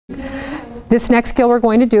This next skill we're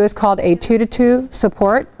going to do is called a 2-to-2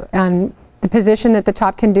 support. And the position that the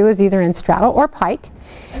top can do is either in straddle or pike.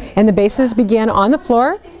 And the bases begin on the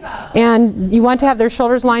floor. And you want to have their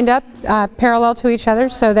shoulders lined up parallel to each other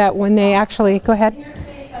so that when they actually, go ahead,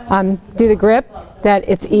 do the grip, that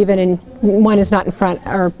it's even and one is not in front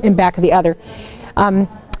or in back of the other.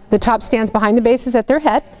 The top stands behind the bases at their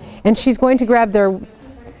head, and she's going to grab the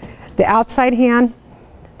outside hand,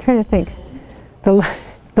 I'm trying to think,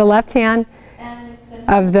 the left hand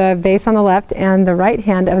of the base on the left and the right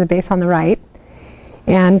hand of the base on the right,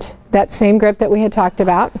 and that same grip that we had talked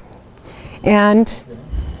about, and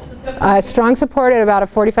strong support at about a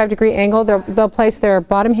 45-degree angle. They'll place their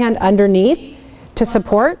bottom hand underneath to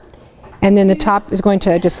support, and then the top is going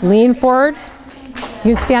to just lean forward.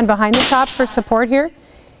 You can stand behind the top for support here,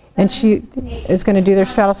 and she is going to do their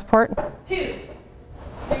straddle support,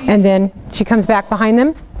 and then she comes back behind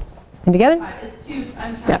them and together.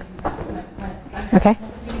 There. Okay.